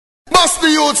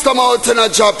Bust the youths come out in a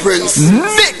Jah Prince.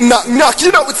 Nick knock knock,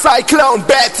 you know it's Cyclone,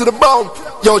 back to the bone.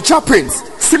 Yo, Jah Prince,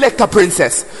 select a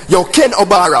princess. Yo, Ken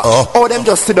Obara. All them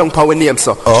just sit down for we name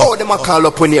so. All them a call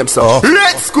up we name so.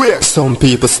 Red Square. Some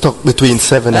people stuck between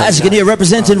 7 and 9. As you can hear,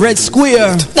 representing Red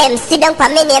Square. Them sit down for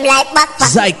me name like backpack.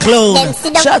 Cyclone.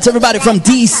 Shout out to everybody from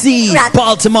DC,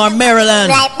 Baltimore,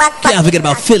 Maryland. Can't forget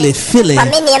about Philly. Philly. Rock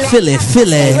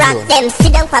them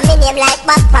sit down for me name like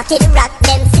backpack. Rock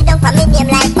them sit down for me name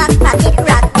like backpack.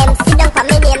 Rock them sit down for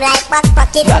me name like backpack.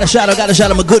 Gotta shout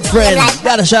out my good friend.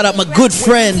 Gotta shout out my good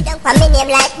friend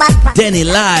Denny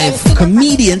Live,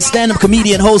 comedian, stand-up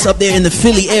comedian, host up there in the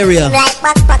Philly area.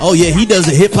 Oh yeah, he does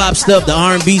the hip-hop stuff, the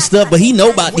R&B stuff, but he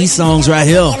know about these songs right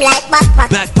here.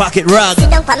 Back Pocket Rock,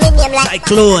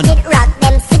 Cyclone.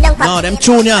 No, them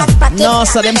tune ya. No,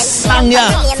 so them song ya.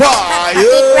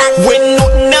 When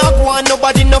nothing a go on,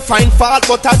 nobody no find fault.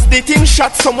 But as the thing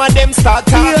shot, some of them start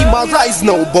talking. Him a rise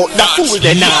now, but the fool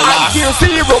they not last. I feel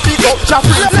zero big up, Jah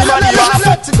Prince in the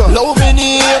last. Love me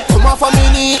name, come off of me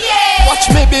name. Watch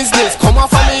me business, come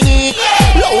off of me name.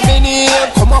 Love me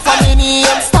name, come off of me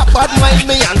name. Stop bad mind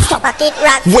me and stop.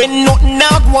 When nothing a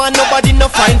go on, nobody no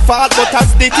find fault. But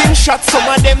as the thing shot, some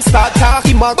of them start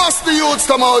talking. Bust the youths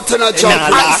come out in a Jah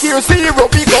Prince. I feel zero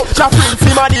big up, Jah Prince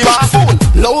in the last.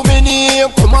 Love me name,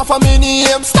 come off of me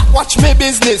name. Stop watch me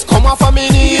business, come off of me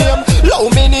name.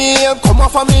 Love me name, come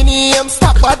off of me name.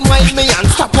 Stop bad mind me and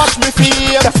stop watch me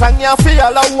fame. The song you feel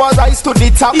who a rise to the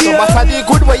top. No matter the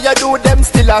good way you do, them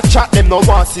still a chat. Them no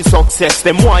want see success,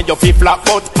 them want you fi flop.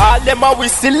 But all them a we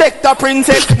select a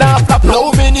princess, now flop.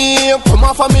 Love me name, come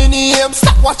off of me name.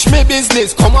 Stop watch me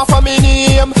business, come off of me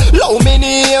name. Love me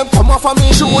name, come off of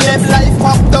me. Show them life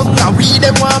pop down, now we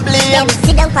them want blame. Them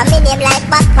sit down for me name like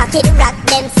backpack. Rock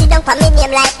them sit down for me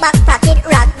name like backpack.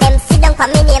 Rock them sit down for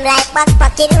me name like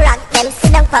backpack. Rock them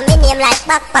sit down for me name like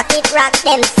backpack. Rock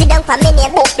them sit down for me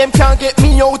name. But them can't get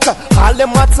me out. All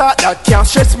them matter that can't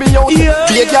stress me out.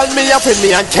 Play girl me up in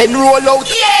me and 10 roll out.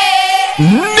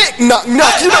 Nick knock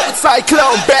knock, you know it's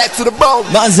Cyclone, back to the bone.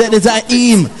 Man said it's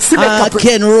Aim.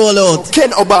 Ken Rollout.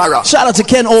 Ken Obara. Shout out to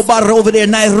Ken Obara over there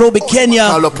in Nairobi, Kenya.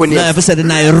 Call up when you ever said in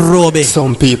Nairobi.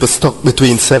 Some people stuck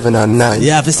between 7 and 9.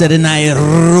 Yeah, if said in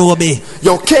Nairobi.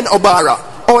 Yo, Ken Obara.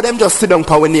 All them just sit down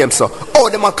for name, so all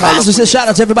them are called. So shout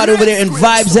out to everybody over there in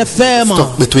Vibes FM.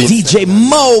 DJ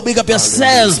Mo, big up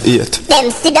yourself.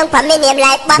 Them sit down for me name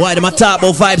like why them a talk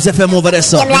about Vibes FM over there,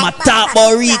 so them a talk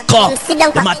about Rico.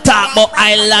 Them a talk about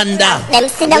Islander. Them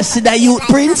sit down. You see that youth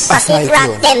prince? Rock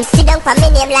them sit down for me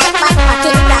name like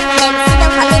backpack. Rock them sit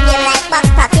down for me name like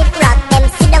backpack. Rock them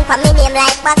sit down for me name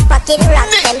like backpack. Rock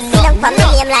them sit down for me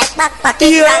name like backpack.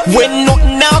 When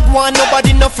nothing a go on,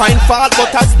 nobody no find fault.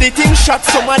 But as the thing shot,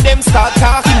 some of them start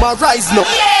talking. Him a rise now,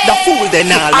 the fool they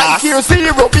not last. I feel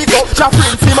zero big up, Jah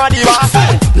Prince in the last.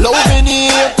 Love me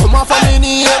name, come off of me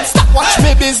name. Stop watch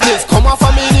me business, come off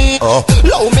of me name.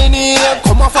 Love me name,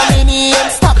 come off of me name.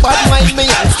 Stop bad mind me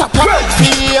and stop watch me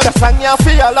fame. The song you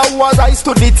feel who a rise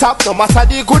to the top. No matter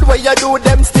the good way you do,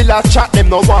 them still a chat. Them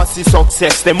no want see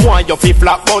success, them want you fi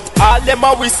flop. But all them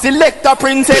a we select a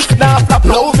princess, now flop.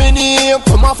 Love me name,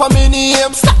 come off of me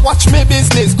name. Stop watch me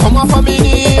business, come off of me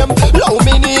name. Love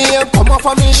me name, come off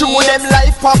of me name. Show them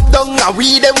life pop down, now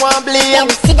we them want blame. Them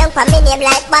sit down for me name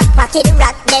like backpack.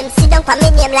 Rock them sit down for me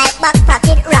name like backpack.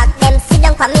 Rock them sit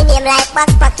down for me name like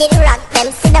backpack. Rock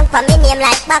them sit down for me name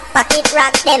like backpack.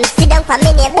 Rock them sit down for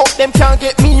me name. But them can't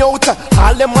get me out.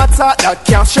 All them matter that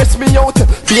can't stress me out.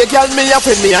 Play girl me up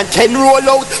in me and 10 roll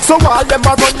out. So all them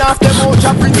a run off them out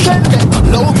and pretend them.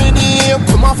 Love me name,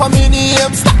 come off of me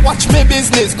name. Stop watch me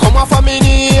business, come off of me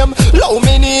name. Love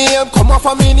me name, come off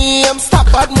of me name. Stop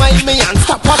bad mind me and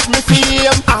stop watch me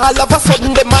fame. All of a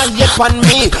sudden them a hate on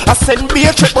me. I send me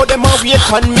a trip but them a wait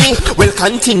on me. Will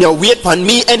continue wait on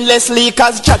me endlessly.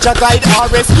 Cause Jaja guide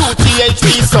RSU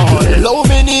THP so love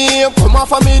me name, come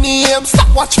off of me name. Stop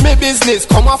watch me business,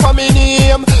 come off of me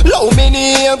name. Love me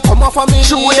name, come off of me name.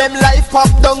 Show them life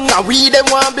pop down, now we them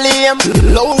want blame.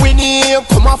 Love we name,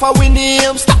 come off of we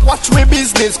name. Stop watch me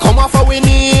business, come off of we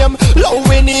name. Love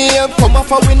we name, come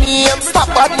off of we name. Stop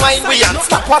bad mind we and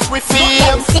stop what we feel.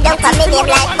 Them sit down for me name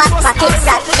like backpack.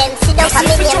 Rock them sit down for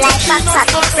me name like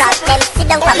backpack. Rock them sit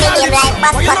down for me name like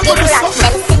backpack. Rock them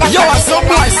sit down. Yo, what's up,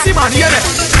 boy? See man, hear it.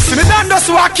 See me done just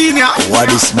walking here. What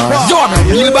is man? Yo, I'm a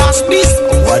real boss, please.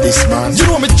 What is man? You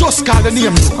know me just call the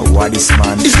name. What is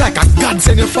man? It's like a God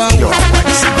send you far. Yo, what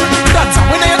is man? That's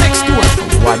when are you next door?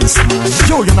 What is man?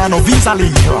 Yo, you know no visa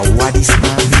link. Yo, what is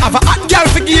man? Have a hot girl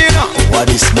for gain. What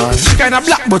is man? She kinda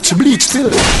black but she bleach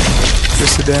still.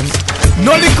 President.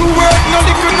 No little work, no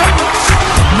little nothing.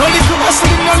 No little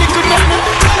hustling, no little nothing.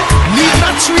 Need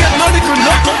not trade, no little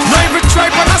nothing. No every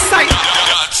tribe on a side.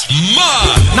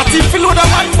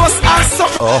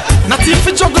 Not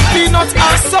even juggle peanuts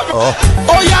or something.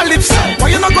 Oh, your lips, why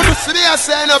you not gonna See they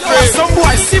saying up here. some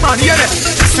boy, see man, hear it.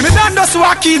 See me done just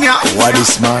walk in here. What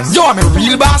is man? Yo, I'm a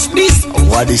real boss, this.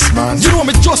 What is man? You know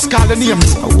me just call the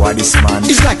names. What is man?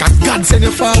 It's like a God send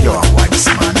you forward. Yo, what is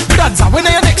man? Dad's when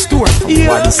are you next door?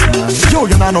 What is man? Yo,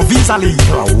 you know no visa leave.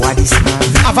 Yo, what is man?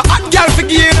 Have a hot girl for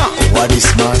you know. What is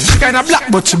man? She kinda black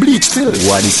but she bleach still.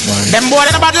 What is man? Them boy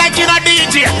they bad like you know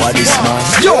DJ. What is man?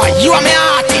 Yo, you are my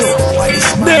artist. What is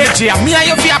man? DJ, me and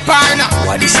you for your partner.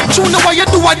 What is man? You know what you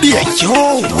do a day. Yo,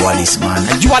 What is man?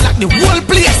 you are like the whole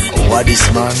place. What is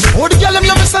man? Oh, the girl them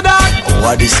love me so that.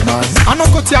 What is man? I no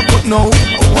cut your cut now.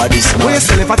 What is Where man? you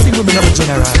sell if I think we be never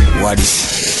general. What is?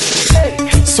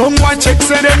 Someone check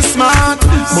say them smart,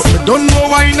 but me don't know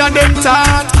why not them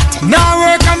taught. Now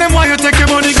work on them, why you take your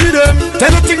money give them? Tell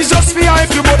the things just for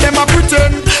hype you, but them a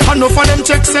pretend. Enough of them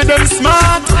check say them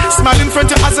smart. Smile in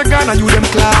front of as a gun and you them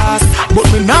class. But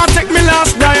me not take me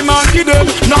last dime and give them.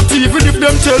 Not even if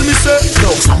them tell me say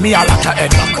no, so me a lot of head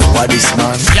back. What is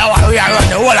man? Yo, we are run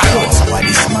the whole of course. What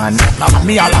is man? Now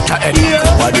me a lot of head back.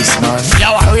 What is man? Yo,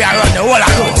 we are run the whole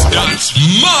of course. That's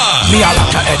mad. Me a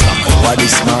lot of head back. What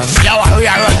is man? Yo, we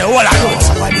are run the whole of course.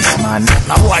 What is man?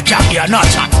 Now boy can't hear not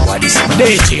chat. What is man?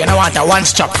 DJ, and I want a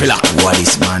one-stop filler. What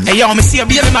is man? Hey, yo, me see a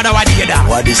baby mother what you da.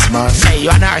 What is man? Hey,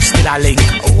 you and her still a link.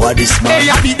 What is Hey, man?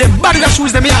 you beat them body that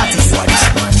shoes them artists. What is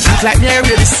man? Look like me and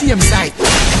you the same side.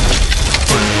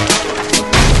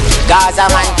 Gaza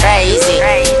man crazy.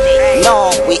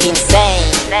 No, we insane.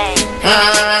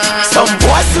 Some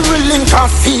boys who will link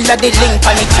and feel that they link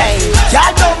on the chain.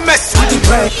 Y'all don't mess with the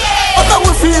brain. But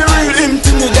we feel real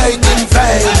intimidating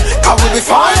vain. Cause we be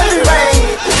falling the rain.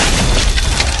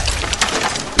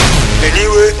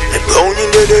 Anyway, I'm down in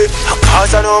the day.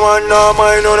 Cause I know man, no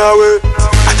mind on our way.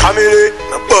 I come in it,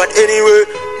 but anyway,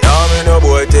 now me no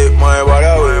boy take my body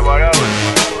away.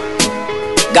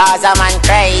 Gaza man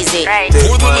crazy.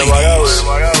 For the ladies.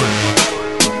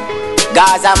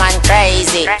 Gaza man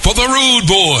crazy. For the rude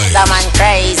boy. Gaza man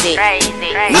crazy.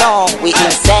 No, we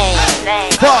insane.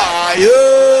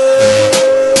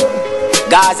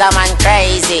 Gaza man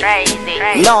crazy.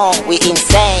 No, we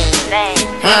insane.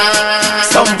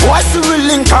 Some boys who will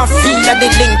link and feel that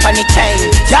they link on the chain.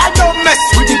 Y'all don't mess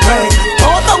with the brain.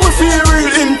 But we feel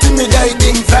real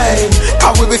intimidating vain.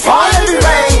 Cause we be falling the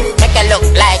rain. Make it look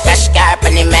like a scarp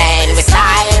on the man. We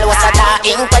style, what's a dark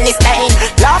ink on the stain.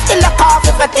 Laugh till the cough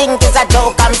if I think it's a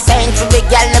joke I'm saying. To the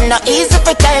girl, them not easy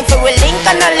for time. For we link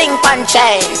and a link on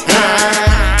chain.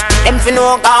 Them fi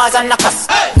know cause and a cuss.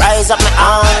 Rise up my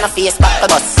arm, a face back the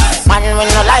bus. Man, we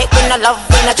no like, we no love,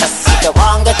 we no trust. If you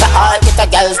want get a heart, get a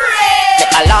girl. Make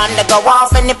a land they go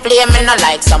off and they play me no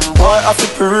like. Some boy off the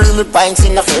pool, me pints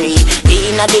in the free.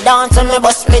 Inna the dance and me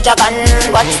bust me jagan.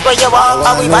 Watch where you walk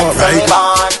and we bad for we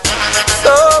born.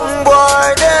 Some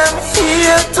boy them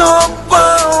hate up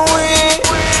and we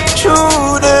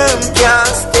through them can't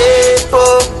stay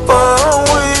up and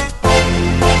we.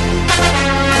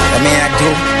 What me I do?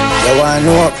 You wanna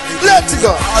know? Let's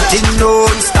go. Nothing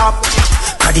don't stop.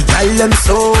 Cause the girl them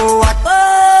so hot.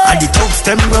 And the thugs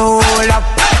them roll up.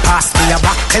 Pass me a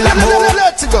buckle of more.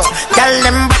 Let's go. Girl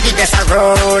them body just a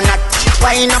run up.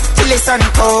 Wind up till the sun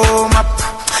come up.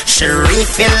 She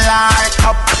refill her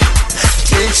cup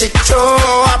till she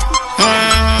throw up.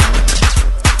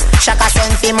 Shaka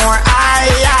send fi more eye.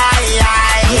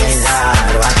 Yes,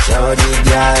 Lord, watch how the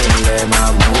girl them a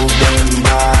move them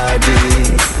body.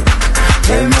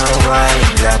 Them a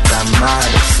wine like a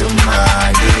mad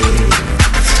somebody.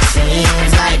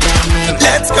 Seems like them.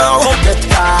 Let's go. The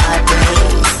party.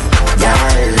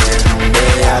 Girl them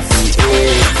they have to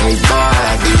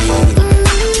everybody.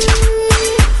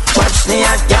 Watch the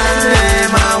girl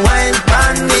them a wine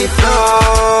on the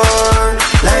floor.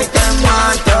 Like them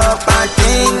want up a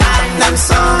thing and them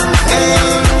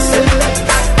something.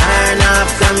 Turn up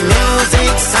the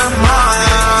music some more.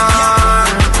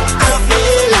 I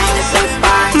feel like the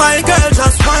party. My girl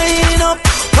just wind up,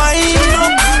 wind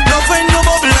up. Love when you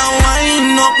bubble and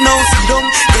wind up. Now sit down,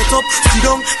 get up, sit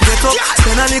down, get up.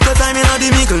 Spend a little time in the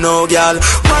middle now, girl.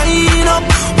 Wind up,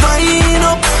 wind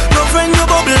up. Love when you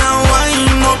bubble and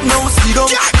wind up. Now sit down,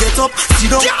 get up, sit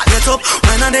down, get up.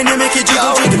 When and then you make it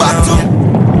jiggle, jiggle.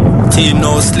 Team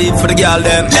no sleep for the girl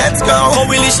them. Let's go. How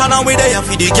we listen and we there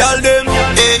for the girl them.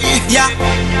 Hey. Yeah.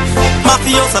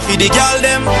 Mafiosa for the girl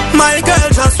them. My girl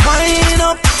just wind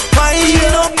up,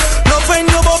 wind up. Love when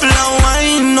you bubble and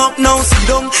wind up. Now sit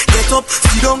down, get up,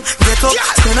 sit down, get up.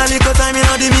 Spend a little time in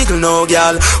the middle now,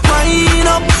 girl. Wind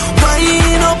up,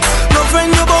 wind up. Love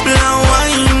when you bubble and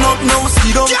wind up. Now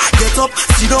sit down, get up,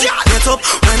 sit down, get up.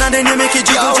 When and then you make it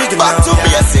jiggle, jiggle. Back to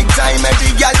basic time,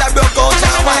 every girl that broke out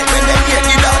and wine when they get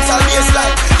the dance. special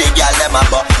baseline. The girl them a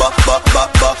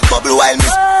bubble while me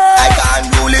I can't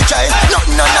rule it, child.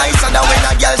 Nothing no nicer than when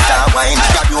a girl start wine.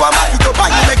 Grab you and back it up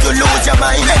and you make you lose your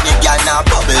mind. Any girl now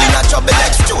bubble in a trouble,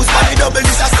 excuse for the double.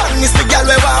 This a song, is the girl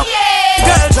we want.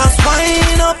 Girl, just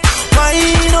wind up,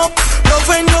 wind up. Love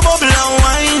when you bubble and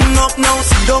wind up. Now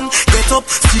sit down, get up,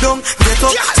 sit down, get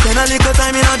up. Spend a little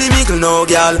time in the middle now,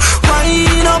 girl.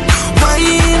 Wind up,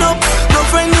 wind up. Love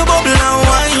when you bubble and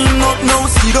wind up. Now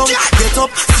sit down, get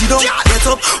up, sit down, get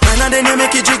up. When and then you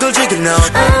make it jiggle, jiggle now.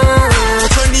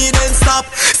 You need and stop.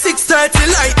 6:30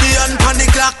 like the hand on the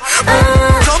clock.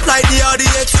 Jump like the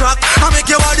RDX track. I make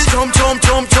your body jump, jump,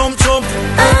 jump, jump, jump.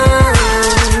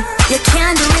 You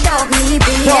can't do without me,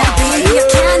 baby. You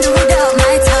can't do without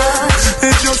my touch.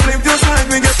 If you sleep just like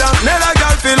me, get down. Let a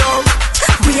girl feel up.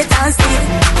 Wait and see.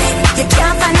 You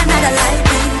can't find another like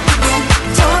me.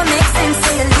 Don't make sense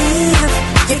till you leave.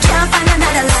 You can't find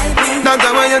another like me. That's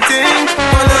the way you think. Oh,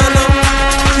 no, no.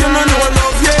 You don't know what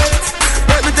love yet.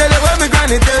 Let me tell you what my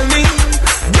granny tell me.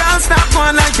 Girl, stop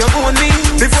going like you own me.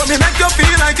 Before me make you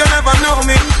feel like you never know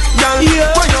me. Girl,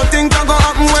 what you think I go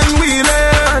happen when we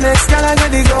learn? Next girl I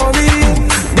get the glory.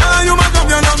 Girl, you must have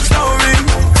your love story.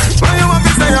 What you want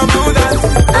to say about that?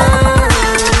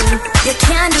 You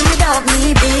can't do without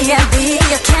me, baby.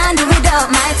 You can't do without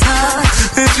my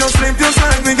touch. If you sleep just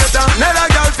like me, get down. Let a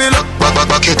girl feel up.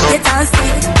 Back it up. Get down,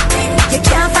 stay. You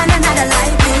can't find another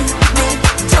like me.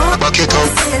 Don't back it up.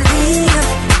 say leave.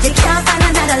 You can't find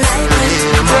another like me.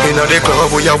 You know the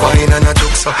club where you wine and a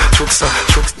chuksa, chuksa,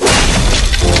 chuksa.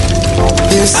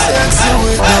 You're sexy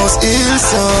with those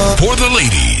heels on. For the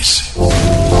ladies.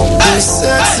 You're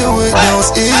sexy with those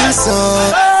heels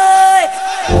on.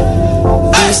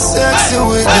 You're sexy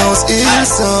with those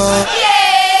heels on.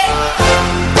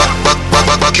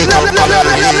 Back it up,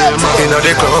 you know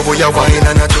the club where you wine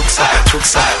and a chuksa,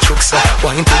 chuksa, chuksa.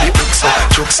 Wine to the uksa,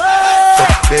 chuksa.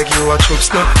 Beg you a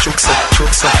chups, no chuksa,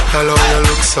 chuksa. Hello, you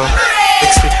look so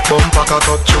sexy. Bumper cut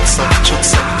out, chuksa,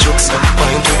 chuksa, chuksa.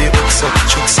 Wine to the uksa,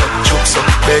 chuksa, chuksa.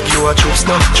 Beg you a chups,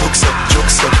 no chuksa,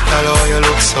 chuksa. Hello, you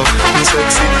look so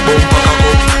sexy. Bumper cut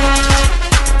out.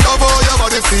 Love how your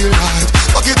body feel right.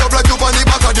 Back it up like you on the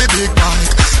back of the big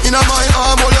bike. In my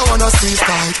arm, all you wanna see is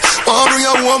tight. Wanna bring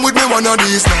you home with me one of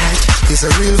these nights. It's a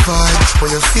real vibe,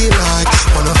 what you feel like.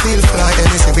 Wanna feel fly,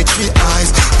 anything with 3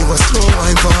 eyes. You a slow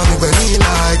wine for me when he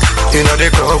like. You know the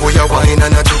club where you wine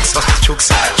and a chuksa,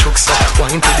 chuksa, chuksa.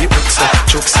 Wine to the uksa,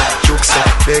 chuksa, chuksa.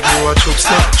 Beg you a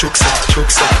chuksa, chuksa,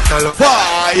 chuksa. Hello.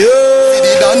 Fire! You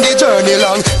did on the journey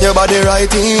long. Your body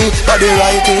righty, your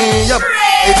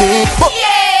righty.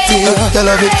 You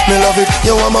love it, me love it.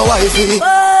 You want my wifey.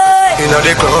 You know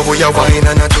the club where you wine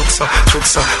and a chuksa,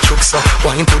 chuksa, chuksa.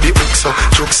 Wine to the uksa,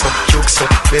 chuksa, chuksa.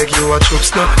 Beg you a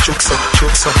chups, no chuksa,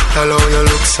 chuksa. Hello, you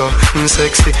look so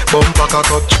sexy. Bumper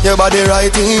cock up. Your body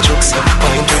righty, chuksa.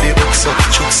 Wine to the uksa,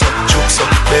 chuksa, chuksa.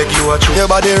 Beg you a chups. Your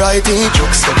body righty,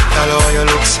 chuksa. Hello, you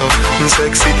look so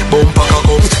sexy. Bumper cock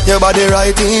up. Your body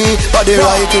righty, your body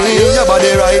righty.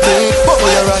 Oh,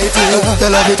 you're righty. You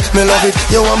love it, me love it.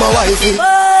 You want my wifey.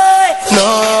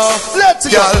 No, let's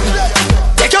go.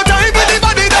 Take your time with the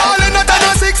body, darling. Not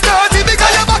at 6:30 because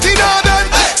you're back in our bed.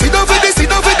 Sit down for this, sit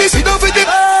down for this, sit down for this.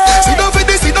 Sit down for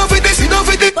this, sit down for this, sit down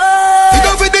for this. Sit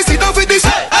down for this, sit down for this.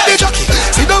 The jockey.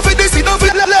 Sit down for this, sit down for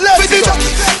the jockey.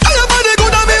 Your body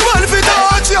good and me want to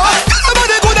touch you. Your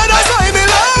body good and that's why me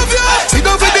love you. Sit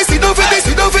down for this, sit down for this,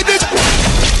 sit down for this.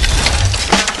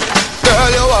 Girl,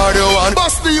 you are the one.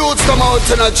 Bust the youths come out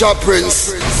in a job,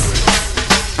 Prince.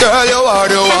 Girl, you are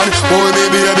the one, oh me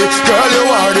baby. Girl, you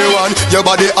are the one. Your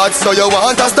body hot, so you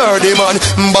want a sturdy man.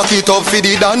 Back it up for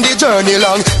the down the journey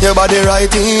long. Your body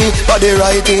righty,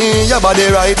 your body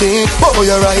righty. Oh,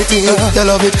 you're righty. You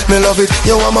love it, me love it.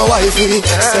 You want my wifey.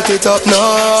 Set it up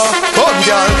now, come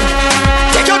girl.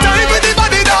 Take your time with the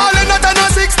body, darling. Not at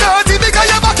 6:30 because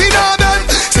you're back in our bed.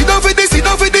 Sit down for this, sit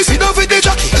down for this, sit down for the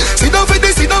jockey. Sit down for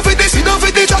this, sit down for this, sit down for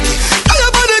the jockey.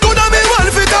 Your body good and me want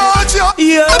to touch you.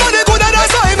 Your body good and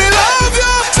that's why me love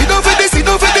you. Sit down for this, sit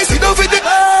down for this, sit down for this.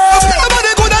 Your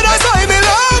body good and that's why me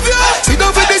love you. Sit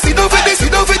down for this, sit down for this, sit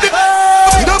down for this.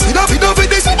 Sit down, sit down, sit down for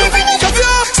this, sit down for this.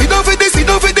 Sit down for this, sit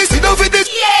down for this, sit down for this.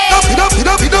 Sit down, sit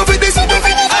down, sit down for this, sit down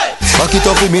for this. Back it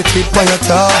up with me tweet by your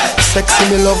top. Sexy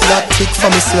me love that kick for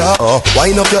me slap.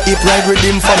 Wind up your hip ride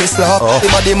rhythm for me slap. The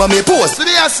body ma me post. So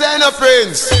they are saying a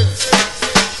friends.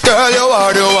 Girl, you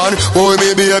are the one, oh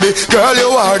me baby. Girl,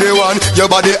 you are the one. Your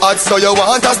body hot, so you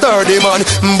want a sturdy man.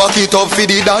 Back it up for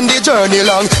the down the journey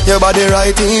long. Your body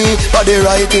righty,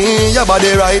 your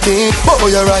body righty. Oh,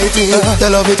 you're righty. You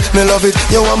love it, me love it.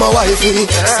 You want my wifey.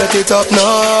 Set it up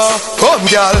now, come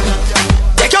girl.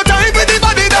 Take your time with the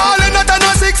body, darling. Not at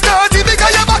 6:30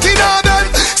 because you're back in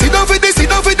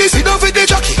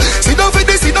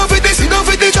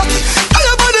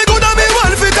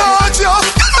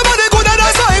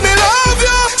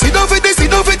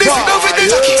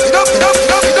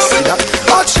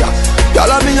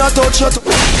touch your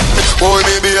Oh,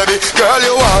 me baby, girl,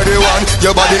 you are the one.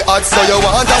 Your body hot, so you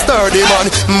want a sturdy man.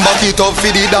 Back it up for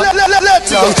the let's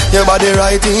go. Your body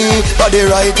righty,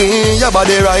 your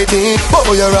body righty.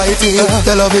 Oh, you're righty.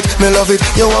 You love it, me love it.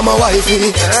 You want my wifey.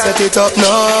 Set it up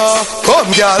now. Come,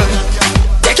 girl.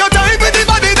 Take your time with the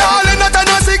body, darling. Not on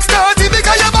a 6:30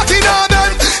 because you're back in our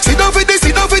bed. Sit down for this,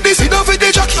 sit down for this, sit down for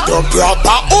the jockey. The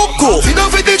proper uku. Sit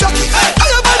down for the jockey.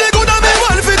 Your body good and me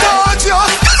want to touch you.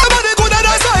 Your body good and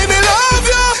that's why me love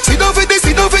you. Sit down for this,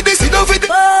 sit down for this, sit down for this.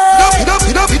 Sit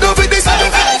down for this.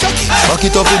 Back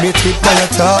it up with me tick by your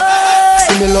top.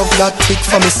 See me love that tick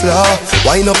for me slaw.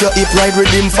 Wind up your hip, ride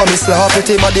rhythm for me slaw.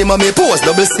 Pretty body mommy pose,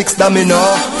 6 that me know.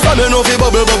 For me know fi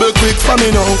bubble quick for me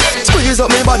now. Squeeze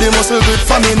up me body muscle good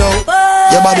for me now.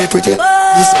 Your body pretty,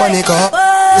 this panic up,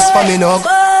 this for me now.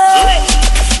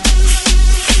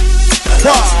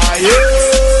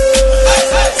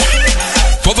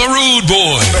 For the rude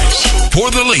boys, for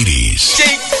the ladies.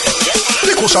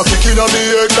 The cushion kicking on me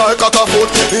head like a foot.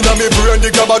 Inna me brain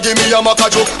the grabber give me a maca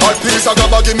joke. Hot piece a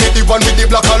grabber give me the one with the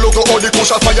black and logo. Oh the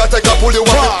cushion fire take a pull you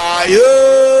up.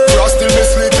 Frost till me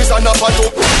sleep is a nap at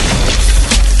up.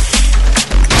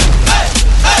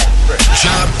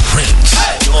 Job Prince.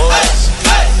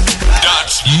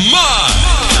 That's mine.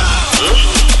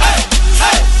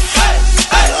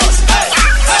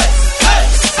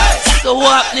 So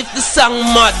what if the song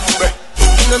mad?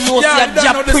 You know if you're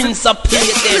Job Prince up here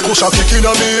then. The cushion kicking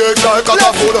on me head like a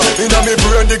foot. Inna me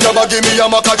brain the grabber give me a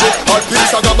maca joke. Hot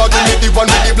piece a grabber give me the one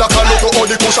with the black and logo. Oh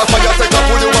the cushion fire take a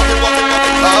pull you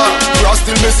up. Frost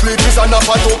till me sleep is a nap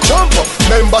at up. Jump up.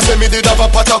 Member say me did have a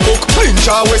pot of cook.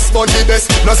 Ninja West Bun the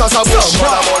best. No sasa bush.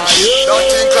 Don't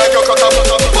think like your cock up.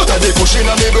 Put a the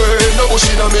cushion on me brain, no bush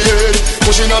in on me head.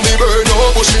 Cushion on me brain,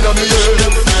 no bush in on me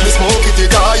head. Me smoke it,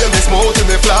 it high, me smoke it,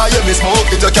 me fly, me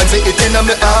smoke it. You can see it in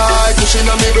me eye. Cushion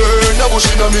on me brain, no bush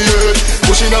in on me head.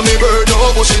 Cushion on me brain, no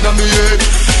bush in on me head.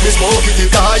 Me smoke it,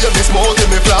 it high, me smoke it,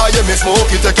 me fly, me smoke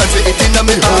it. You can see it in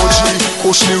me eye.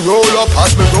 Push me roll up,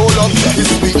 as me roll up. It's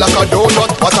sweet like a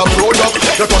donut, what a product.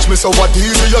 You touch me so what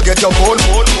easy, you get your bone.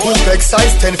 Who beg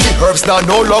size 10 feet, herbs now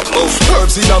no luck.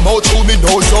 Herbs in a mouth, through me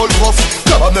nose all puff.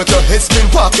 Grab and make your head spin,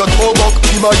 pop your toe buck.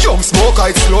 Him a young smoke,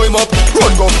 I'd slow him up.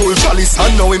 Run go full chalice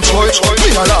and now him try. Me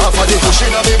a laugh at the bush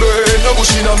inna me brain, no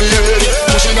bush inna me head.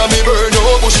 Bush inna me brain, no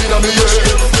bush inna me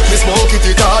head. Me smoke it,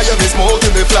 it high, me smoke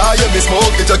it, me fly, me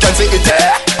smoke it, you can see it.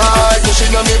 Aye, bush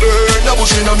inna me brain, no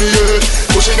bush inna me head.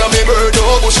 Bush inna me brain,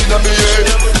 no bush inna me head.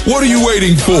 What are you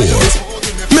waiting for?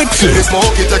 Mix it. Me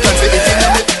smoke it, you can see it inna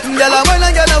me. Gyal a wine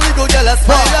and gyal a wiggle, gyal a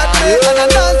smile at me. And I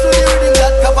dance to the rhythm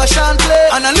that Kappa Shan play.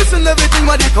 And I listen everything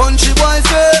what the country boys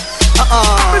say.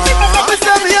 Me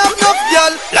say me have enough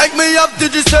gyal, like me have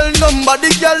digital number.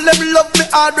 The gyal them love me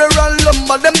harder and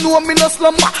lumber. Them know me no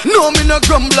slumber, know me no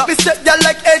grumbler. Me set gyal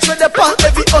like H with the pan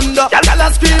heavy under. Gyal a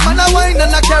scream and a whine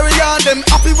and a carry on. Them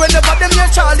happy whenever them hear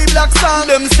Charlie Black song.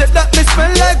 Them said that me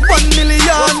spend like 1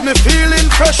 million. Me feeling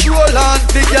fresh roll on.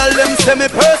 The gyal them say me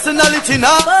personality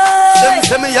now. Them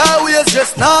say me always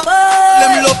just now.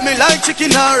 Them love me like chicken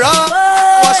and raw.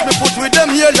 Wash me foot with them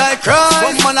here like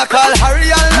crime. Some man a call Harry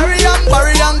and Larry and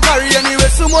Barry and Gary. Anyway,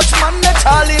 so much man make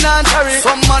Charlie and Terry.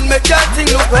 Some man make y'all thing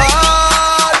look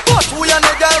hard, but we are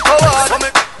no girl coward.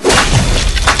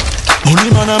 Money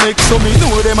man a make, so me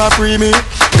know them a free me.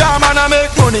 Car man a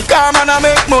make money, car man a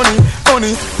make money.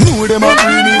 Money, know them a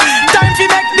free me. Time fi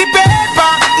make the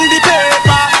paper, the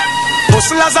paper.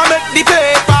 Hustlers a make the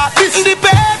paper, the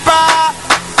paper.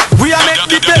 We a make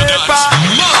the paper.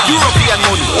 European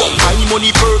money, high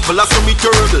money purple, a me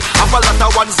turtle. Have a lot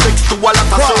of 1/6 to a lot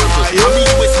of circle. And me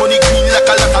US money green like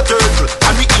a lot of turtle.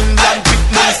 And me England big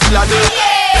money still a dirt.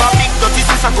 For big dirty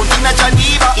sis a come in a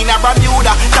Geneva, in a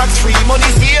Bermuda, tax free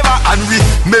money saver. And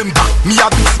remember, me a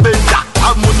big spender.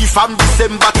 Have money from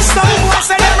December to Some boys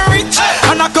say them rich,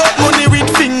 and I got money with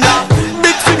finger.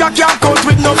 Big figure can't count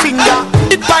with no finger.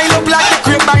 It pile up like a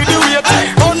crate by the weight.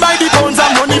 Owned by the pounds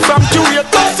and money from Kuwait.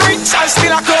 Those rich, I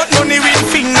still a count money with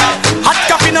finger. Hot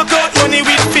coffee no count money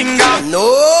with finger. No,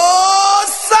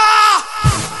 sir.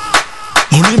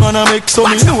 Money man a make, so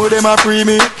me know them a free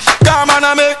me. Car man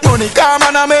a make money, car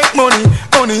man a make money.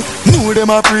 Money, know them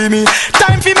a free me.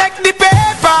 Time fi make the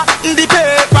paper, the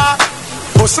paper.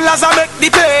 Hustlers a make the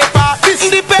paper,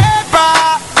 the paper.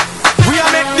 We a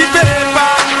make the paper.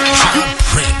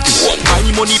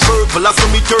 High money purple, a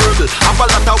me turtle. Have a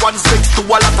lot of 1/6 to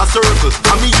a lot of circle.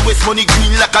 And me US money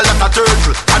green like a lot of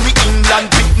turtle. And me England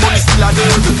big money still a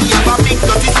dirt. We have a big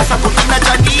dirty sis a come in a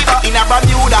Geneva, in a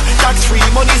Bermuda, tax free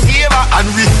money saver. And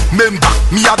remember,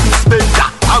 me a big spender.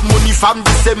 Have money from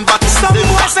December to Some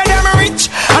boys say them rich,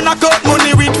 and I got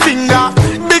money with finger.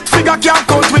 Big figure can't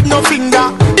count with no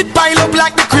finger. It pile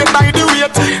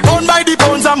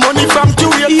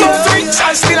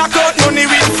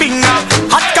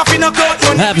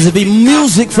Happens to be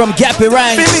music from Gappy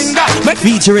Ranks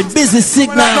featuring Busy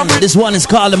Signal. This one is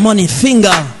called The Money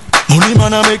Finger. Money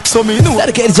man I make so me know.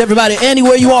 Dedicated to everybody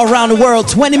anywhere you are around the world.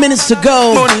 20 minutes to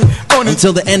go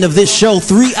until the end of this show.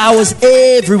 3 hours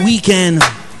every weekend.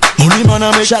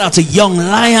 Shout out to Young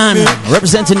Lion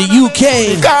representing the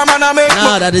UK.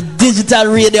 Nah, that the digital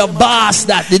radio boss.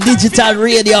 The digital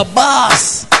radio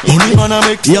boss.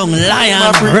 Young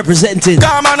Lion representing.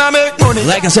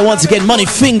 Like I said once again, Money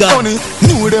Finger.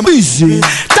 Busy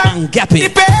and Gappy. The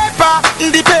paper.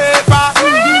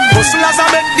 Hustlers a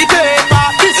make the paper.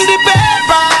 The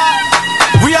paper.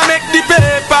 We a make the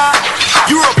paper.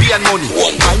 European money,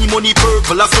 my money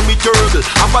purple, as me turtle.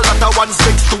 Have a lot of 1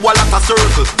 6 to a lot of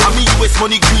circle. And me US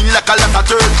money green like a lot of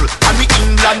turtle. And me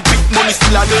England big money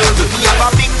still a nurgle. Me have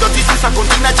a big dirty sister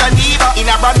country in Geneva.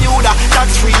 In a Bermuda,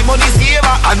 tax free money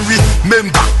saver. And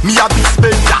remember, me a big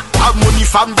spender. Have money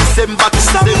from December to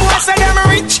December. Some boy say them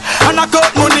rich, and I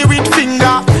got money with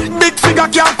finger. Big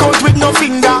figure can't count with no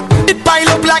finger. It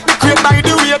pile up like the crate by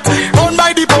the weight. Owned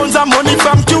by the pounds and money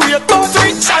from Kuwait. Both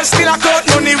rich and still I got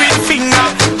money with finger.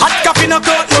 Hot coffee no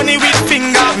cut money with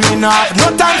finger. Me no have no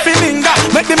time for linger.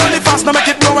 Make the money fast, no make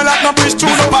it blow like no bridge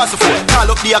through no pass the phone. Call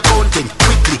up the accounting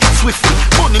quickly, swiftly.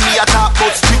 Money me a talk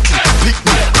about strictly. Pick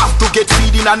me, have to get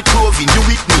feeding and clothing. You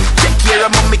with me, take care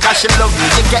of mommy 'cause she love me.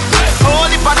 You get me.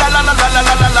 Only for la la la la la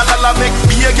la la la la. Make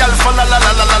be a girl for la la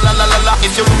la la la la la la la.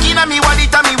 If you looking at me,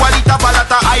 walita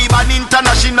balata. I'm an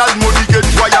international money get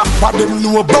wire. What them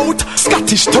know about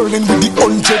Scottish sterling with the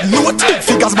 100 note. Big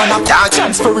figures man a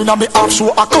transferring on me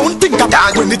offshore account. Think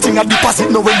about when the thing a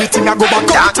deposit, no when the thing a go back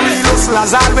out. Real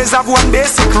hustlers always have one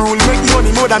basic rule: make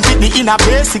money more than Pitney in a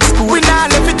basic school. We nah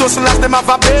left it hustlers, them have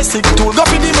a basic tool. Go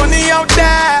for the money out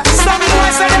there. Some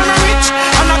boys say them rich,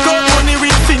 and I got money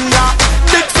with finger.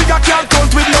 Big figure can't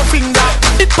count with no finger.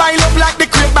 It pile up like the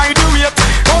crate by the weight.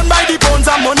 Owned by the pounds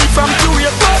and money from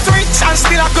Kuwait. Both rich and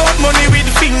still I got money with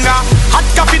finger. Hot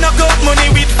coffee no got money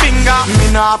with finger. Me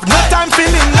no have no time for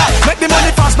linger. Make the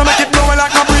money fast, no make it blow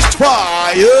like no bridge.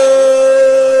 Fire.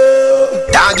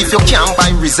 Dog, if you can't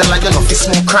buy Rizal, you know fi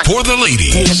smoke crack. For the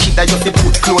ladies. Me a kid that you fi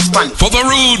put clothes pan. For the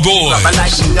rude boys. Grab a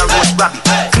light in a roast rabbit.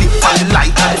 Flip on the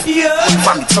light and the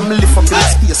vomit. So me lift up in the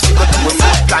space, we go do a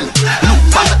foot planet.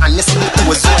 Look on the and you see me do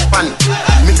a zone pan.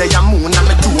 Me day a moon and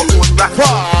me do a old racket.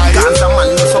 Guns a man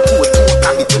no support to a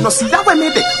cabin. You know see that way me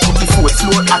dey. Put the foot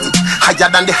floor at it. Higher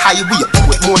than the highway,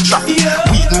 with more traffic.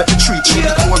 Weed make the tree chili,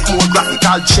 more graphic.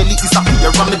 All jelly is a here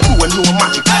on the door, no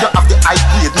magic. You have the high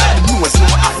grade, make the nose no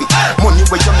happy. Money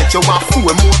where you make you want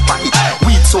four more pocket.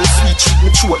 Weed so sweet, treat me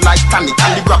throat like tonic.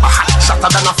 And the grab a hot shatter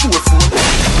than a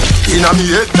 4-4. Inna me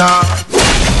head now.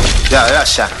 Yeah,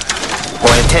 Russia.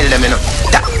 Boy, tell them, you know.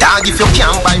 Dog, if you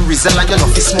can't buy Rizal, you know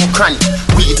fi smoke cranny.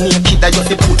 Weed me a kid that you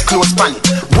fi put clothes pan it.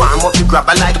 Warm up the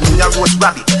grabber like me a roast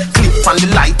rabbit. Clip on the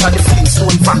light and the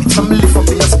Flintstone vomit. So me lift up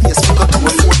in your space, we go to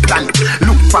a fourth planet.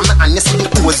 Look from me and you see the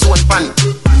ozone pan it.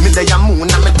 Me day a moon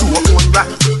and me do a own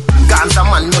rabbit. Guns a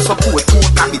man no support to a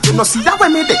habit. You know see that way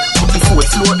me dey. Put the fourth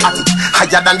floor at it.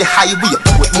 Higher than the highway,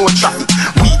 with more traffic.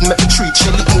 Weed make the tree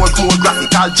chili, more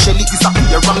graphic. All jelly is a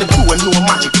here on the door, no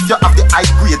magic. If you have the high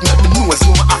grade, make the nose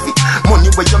no happy. Money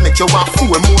where you make you want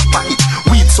four more pocket.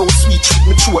 Weed so sweet, treat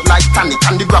me throat like tonic.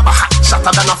 And the grab a hot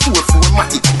shatter than a 4-4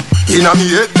 matic. Inna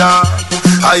me head now,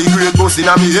 high grade boss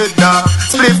inna me head now.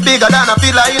 Split bigger than a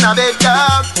pillar in a bed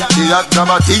dog. The hot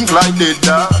grab a think like dead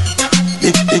dog.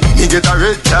 Me get a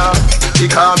red dog. They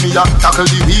call me a tackle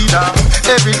the weed dog.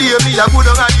 Every day me a good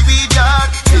on the weed dog.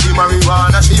 See the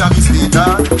marijuana she a be sweet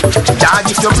dog. Dog,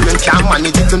 if your brain can't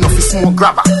manage it, enough is smoke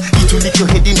grabber. It will lick your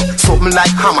head in something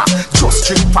like hammer. Just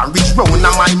drink and reach round a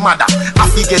my mother. I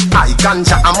forget high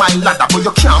ganja and my ladder. But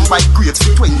you can't buy grapes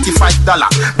for $25.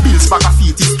 Bills bag of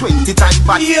feet is 20 times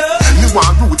bad. Me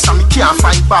want roots and me can't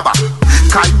find baba.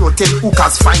 Cairo tell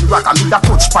hookers find rock. And me da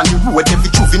touch pan the road every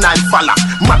juvenile fella.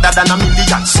 Madder than a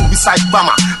million suicide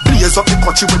bomber. Blaze up the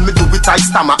country when me do it I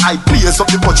stammer. I blaze up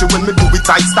the country when me do it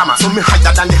I stammer. So me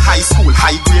higher than the high school,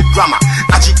 high grade grammar.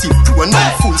 Adjective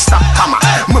pronoun, full stop hammer.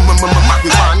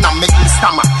 Marijuana make me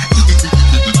stammer.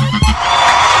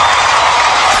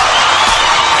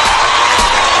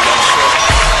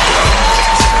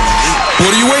 What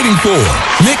are you waiting for?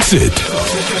 Mix it.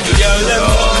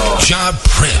 Job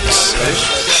Prince.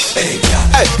 Hey,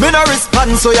 me no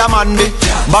respond so ya man be.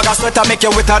 Bag a sweater make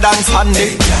you wetter than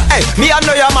sandy. Hey, me I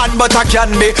know ya man but I can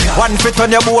be. One fit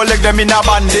on your bow leg them in a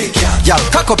bandy. Y'all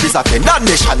cock up is a thing and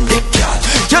they shandy.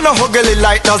 You know ugly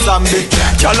like no zombie.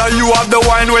 Y'all you have the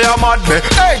wine where you mad me.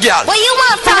 Hey girl, what you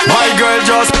want from me? My girl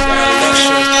just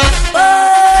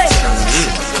Boy.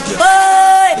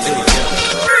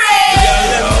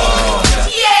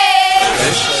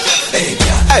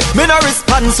 me no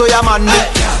respond so your man me.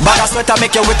 Bag of sweater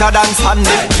make you with a dance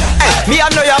handy. Hey, me I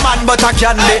know your man but I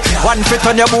candy. One fit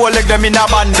on your bow leg them in a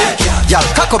bandy. Y'all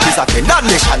cock up is a thing, that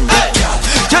shandy.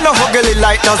 You know how girl it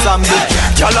like no zombie.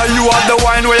 Y'all you have the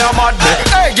wine where you mad me.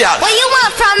 Hey girl, what you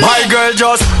want from me? My girl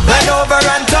just bend over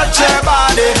and touch your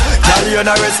body. Girl you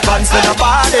no response to the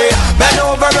body. Bend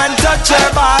over and touch your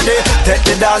body. Take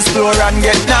the dance floor and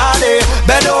get naughty.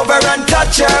 Bend over and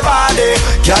touch your body.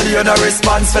 Girl you no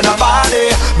response to the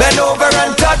body. Bend over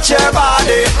and touch your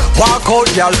body. Walk out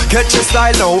girl, get your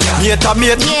style now. Mate a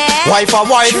mate, wife a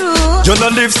wife. You no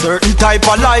live certain type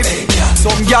of life.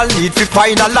 Some girl need to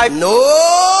find a life. No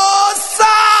sir.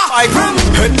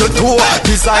 Head to toe,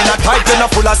 designer type. You no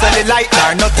full of cellulite,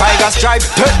 no tiger stripe.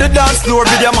 Take the dance floor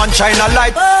with your man shine a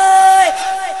light.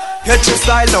 Get your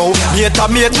style now, mate a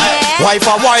mate, wife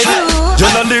a wife. You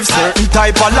no live certain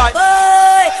type of life.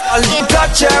 I'll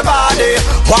touch your body,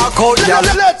 walk out, girl.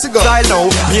 Style now,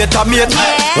 mate a mate,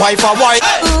 wife a wife.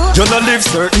 You no live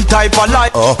certain type of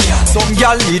life. Some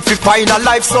girl need to find a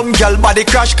life. Some girl body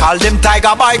crash, call them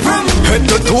tiger bike. Head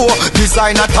to toe,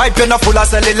 designer type. You no full of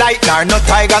cellulite, no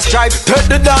tiger stripe. Take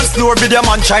the dance floor, video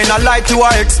man shine a light. You a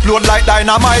explode like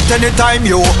dynamite anytime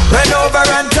you bend over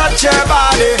and touch your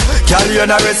body. Girl you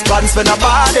no response for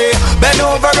nobody. Bend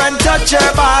over and touch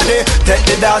your body. Take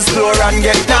the dance floor and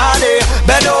get naughty.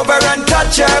 Bend over and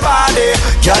touch your body.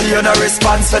 Girl you no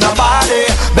response for nobody.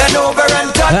 Bend over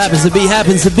and touch. Happens to be,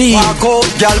 happens to be.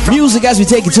 Music as we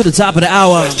take it to the top of the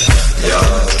hour.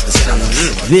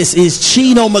 This is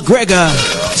Chino McGregor.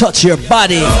 Touch your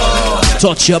body.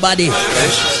 Touch your body.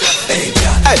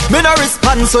 Hey, me no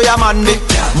respond so your man me.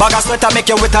 Bag of sweater make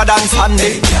you with a dance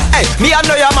handy. Hey, me I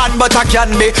know your man but I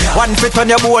can be. One fit on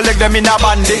your bow leg them in a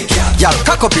bandy. Y'all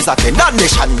cock up is a thing, that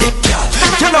shandy.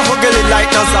 You know who girl it like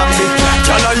no zombie.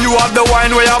 Y'all you have the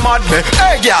wine where you mad me.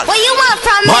 Hey girl, what you want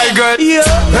from me? My girl,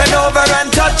 bend over and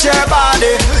touch your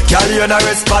body. Girl you no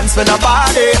response for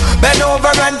nobody. Bend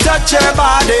over and touch your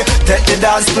body. Take the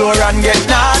dance floor and get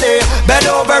naughty. Bend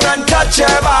over and touch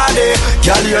your body.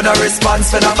 Girl you no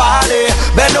response for nobody.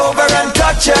 Bend over and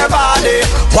touch your body.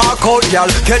 Walk out,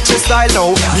 girl, get your style now.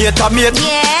 Mate a mate,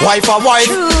 wife a wife.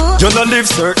 You no live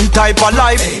certain type of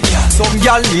life. Some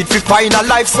girl need to find a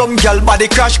life. Some girl body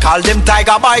crash, call them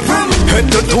tiger bike.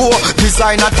 Head to toe,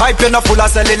 designer type. You no full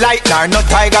of cellulite, no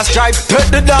tiger stripe. Take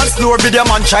the dance floor, video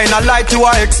man shine a light. You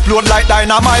a explode like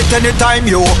dynamite anytime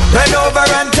you bend over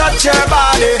and touch your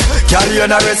body. Girl you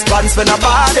no response for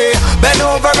nobody. Bend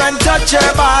over and touch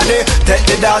your body. Take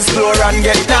the dance floor and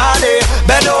get naughty.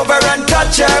 Bend over and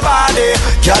touch your body.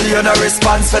 Girl you no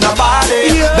response for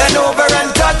nobody. Bend over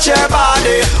and touch your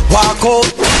body. Walk out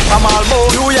from Almo,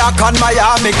 New York and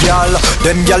Miami, girl.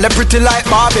 Them girl they pretty like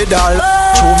Barbie doll.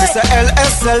 Show me say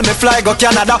LSL, me fly go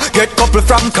Canada. Get couple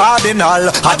from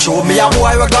Cardinal. And show me a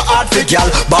boy we go hard for girl.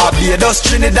 Barbados,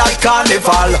 Trinidad,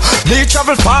 Carnival. Me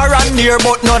travel far and near,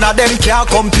 but none of them can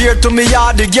compare to me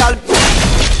or the girl.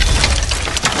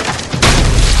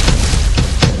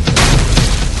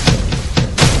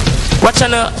 Watch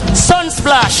on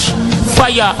Sunsplash,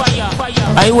 fire.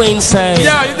 I went inside.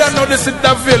 Yeah, you don't know this is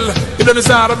Daville. You don't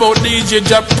know all about DJ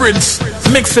Jab Prince.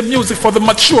 Mixing music for the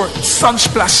mature.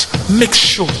 Sunsplash, mix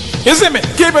show. You see me?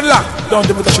 Keep it locked. Don't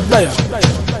do it, I should play.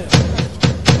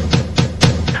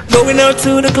 Going out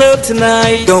to the club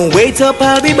tonight. Don't wait up,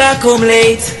 I'll be back home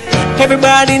late.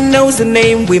 Everybody knows the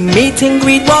name. We meet and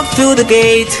greet, walk through the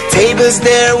gate. Tables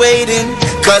there waiting,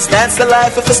 cause that's the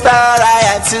life of a star. I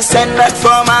had to send back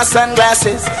for my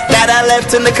sunglasses that I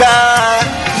left in the car.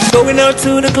 Going out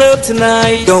to the club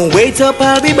tonight. Don't wait up,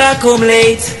 I'll be back home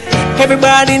late.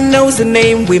 Everybody knows the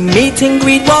name. We meet and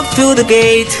greet, walk through the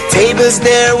gate. Tables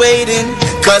there waiting,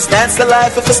 cause that's the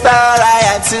life of a star. I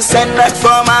had to send back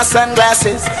for my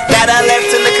sunglasses that I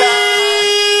left in the car.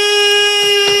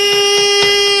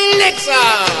 Next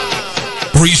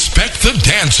song. Respect the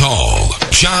dance hall.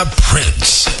 Jab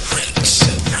Prince.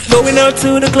 Going out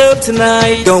to the club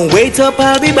tonight. Don't wait up,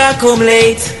 I'll be back home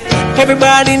late.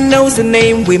 Everybody knows the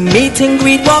name. We meet and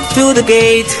greet, walk through the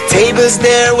gate. Tables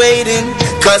there waiting,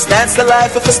 cause that's the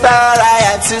life of a star. I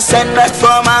had to send back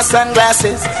for my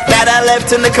sunglasses that I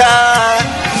left in the car.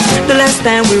 The last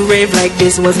time we raved like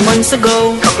this was months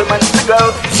ago. Couple months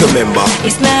ago. You remember?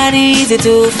 It's not easy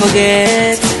to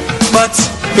forget, but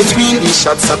between these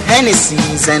shots of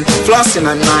Hennessy's and flossing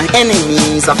on my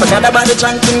enemies, I forgot about the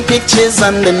drunken pictures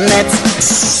on the net.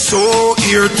 So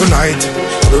here tonight,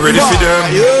 we're ready for them.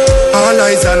 All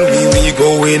eyes on we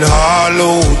going all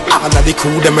out. All of the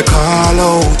crew them we call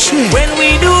out. When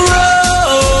we do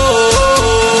roll,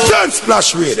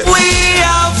 Sunsplash Radio. we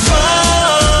have fun.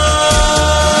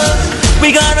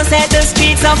 We gonna set the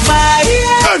streets on fire.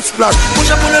 Turn splash.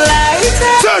 Push up on the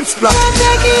lighter. Turn splash.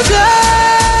 Take it up.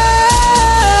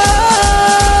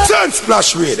 Turn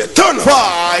splash radio. Turn up.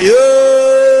 Fire.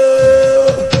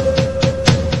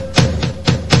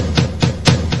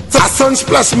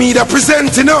 Sunsplash Media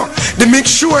present, you know, the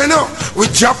mix show, you know,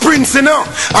 with your prince, you know,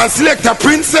 and select a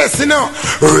princess, you know,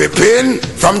 ripping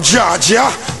from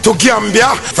Georgia to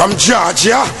Gambia, from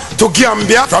Georgia to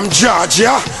Gambia, from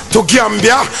Georgia to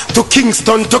Gambia to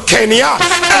Kingston to Kenya.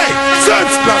 Hey,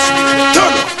 Sunsplash Media,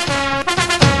 turn up.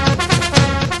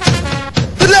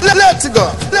 Let's go,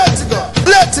 let's go,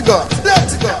 let's go,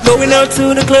 let's go. Going out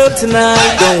to the club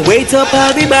tonight. Don't wait up,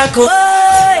 I'll be back home.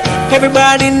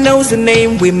 Everybody knows the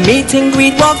name. We meet and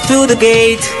greet, walk through the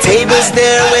gate. Tables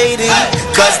there waiting,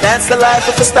 cause that's the life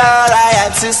of a star. I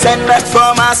had to send back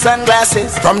for my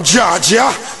sunglasses. From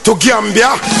Georgia to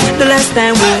Gambia. The last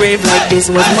time we raved like this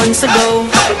was months ago.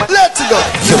 Let's go.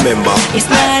 You remember? It's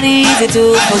not easy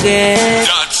to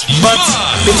forget. But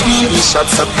between these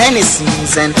shots of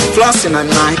Hennessy's and flossing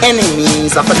on my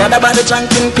enemies, I forgot about the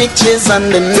drunken pictures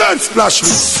on the Sunsplash.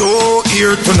 We so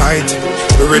here tonight.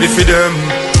 We're ready for them.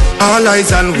 All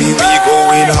eyes on we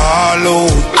going all out.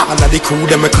 All of the crew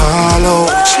them call out.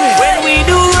 When we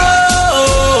do roll,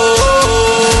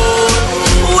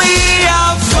 we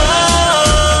have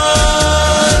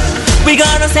fun. We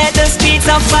gonna set the streets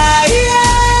on fire.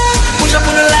 Push up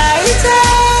on the lighter,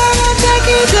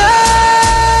 take it up.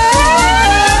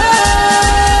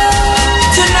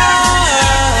 Tonight,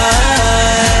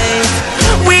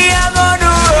 we are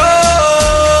gonna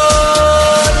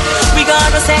roll. We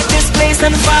gonna set this place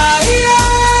on fire.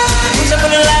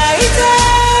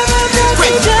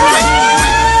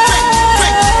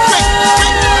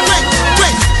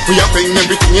 We are paying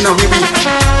everything in a way.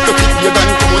 The people you done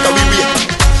come out of we way.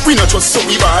 We not just so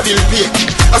we bad will play.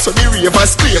 I saw the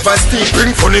ravers, clavers, stay.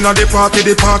 Bring fun in the party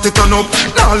turn up.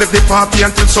 Now left the party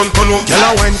until sun turn up. Girl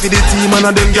I wine for the team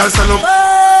and them girls stand up.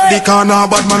 The corner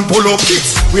bad man pull up.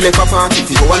 We left a party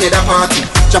to go another party.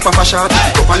 Jump off a shot,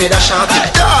 pick up another shot.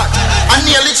 I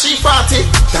nearly cheap party.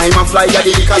 Time and fly at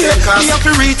the liquor cast. We have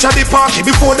to reach at the party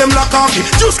before them lock off.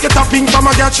 Just get a pink from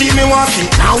a girl cheap me wacky.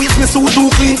 Now if me suit too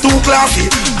clean, too classy.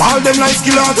 All them like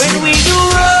skillers. When we do roll,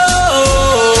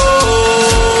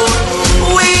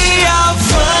 we have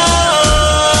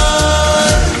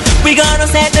fun. We gonna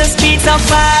set the streets on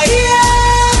fire.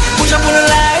 Push up on the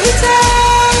lighter,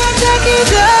 take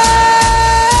it up.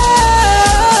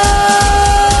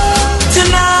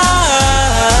 Tonight,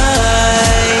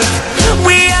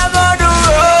 we are gonna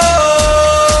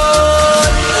roll.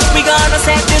 We gonna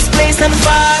set this place on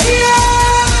fire.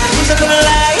 Push up on the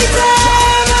lighter,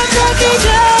 take it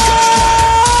up.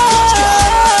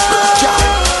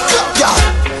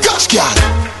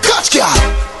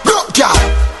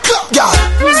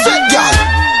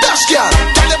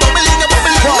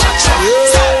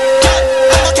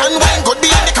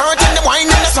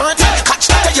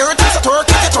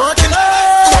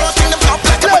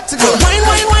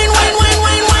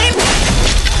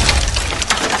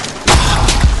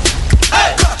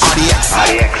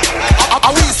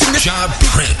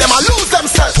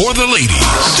 For the ladies.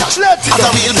 As a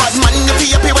real bad man, you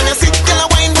feel happy when you sit, girl,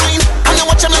 wine. And you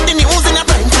watch them on the news in a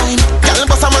prime time. Girl,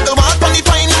 bust a muggle walk on the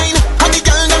fine line. And the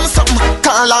girl them some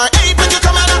call her, hey, pretty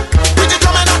coming up, pretty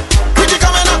coming up, pretty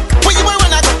coming up. Where you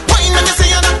wanna go? Wine, let me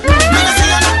see you now, let me see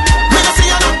you now, let me see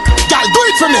you now. Girl, do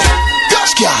it for me.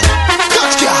 Gosh, girl,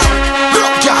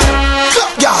 rock girl,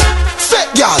 club girl,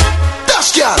 set girl, dash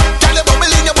girl. Girl, you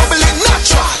bubbling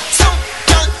natural. Some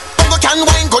girl, ungo can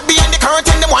wine, good behind the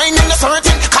curtain, them wine in the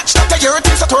certain. Your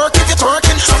things are twerking, you're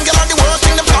twerking. Some girl on the work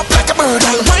in them flop like a bird.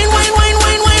 Wine, wine, wine,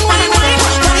 wine, wine, wine, wine,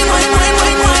 wine, wine, wine,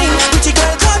 wine, wine. Pretty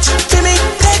girl, touch, feel me,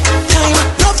 take time.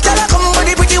 Love till I come, but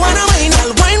the pretty one a wine.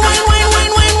 Wine, wine, wine,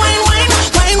 wine, wine, wine, wine,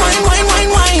 wine, wine, wine,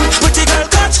 wine, wine. Pretty girl,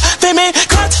 touch, feel me,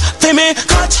 catch, feel me,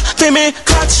 catch, feel me,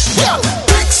 catch. Well,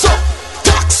 pick so,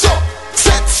 tack so,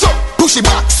 set so, push it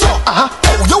back so. Oh,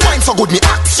 your wine so good, me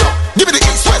act so. Give me the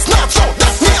east, west, north, so.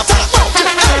 That's me attack.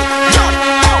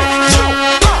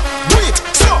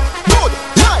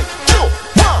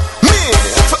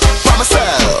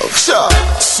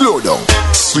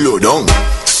 Slow down,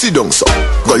 sit down so,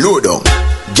 go low down.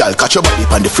 Girl, catch your body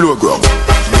on the floor ground.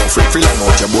 Don't free like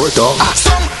out your boat tongue.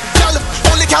 Some girl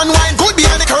only can wine good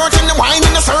behind the curtain. The wine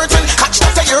in a certain. Catch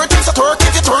that to your things, so twerk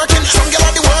if you're twerking. Some girl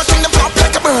on the working, them flop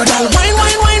like a bird. Wine,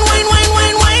 wine, wine, wine, wine,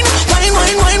 wine, wine, wine,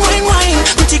 wine, wine, wine, wine.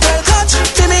 Pretty girl, catch,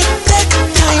 feel me, take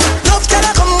time. Love till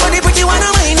I come, but the pretty one a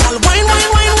wine. Wine,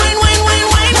 wine, wine, wine, wine, wine,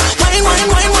 wine, wine,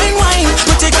 wine, wine, wine, wine.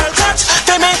 Pretty girl, catch,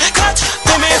 feel me, catch,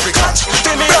 feel me, catch,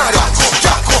 feel me.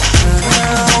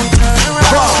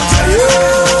 Yeah.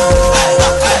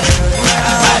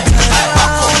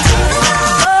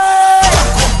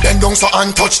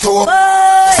 untouched too.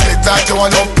 Slip like you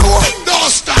want up blow.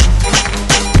 Don't stop.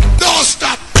 Don't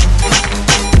stop.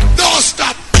 Don't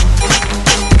stop.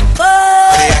 For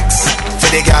the ex, for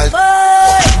the girl.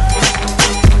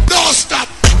 Don't stop.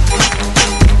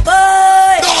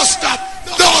 Don't stop.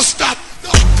 Don't stop.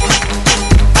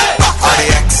 For the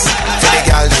ex, for the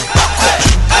girl.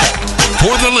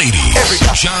 For the ladies,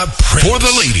 Job Prince. For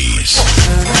the ladies.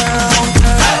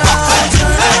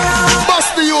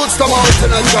 Bust the youths come out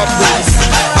in a job prince.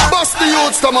 Bust the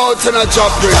youths come out in a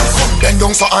job prince. Then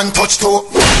don't so untouched too.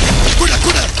 Kuda.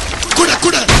 For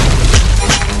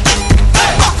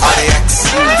the ex,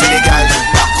 for the girl.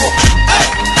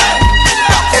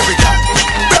 Every girl.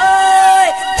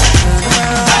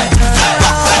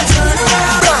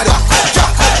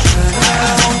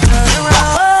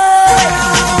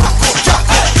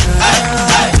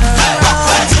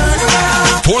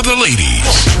 For the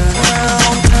ladies.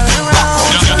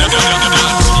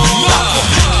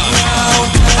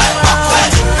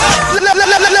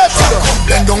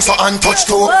 Then don't so untouched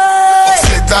too.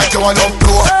 Slip like you want up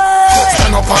blow.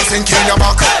 Stand up and sink in your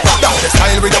back. Down the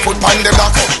style with your foot on the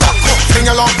block. Fling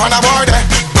your lump on a board.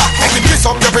 Make me kiss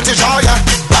up your pretty jaw, yeah.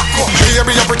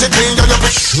 Baby, you're pretty clean, you're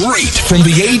pretty. Straight from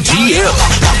the ATL.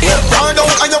 Burn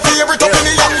out on your favorite up in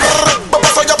the young. But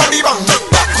so your body bang.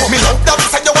 Me love that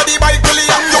side your body by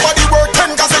billion. Your body worth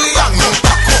 10 gazillion.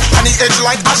 And the edge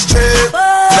like ashtray.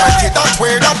 Like it that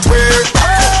way, that way.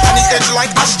 And the edge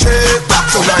like ashtray.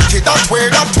 So like it that way,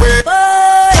 that way.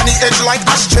 And the edge like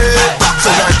ashtray.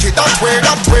 So like it that way,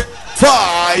 that way.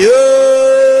 Fire.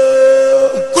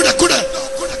 Kuda.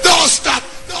 Don't stop.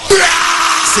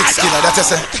 6 killer, that's a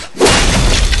say.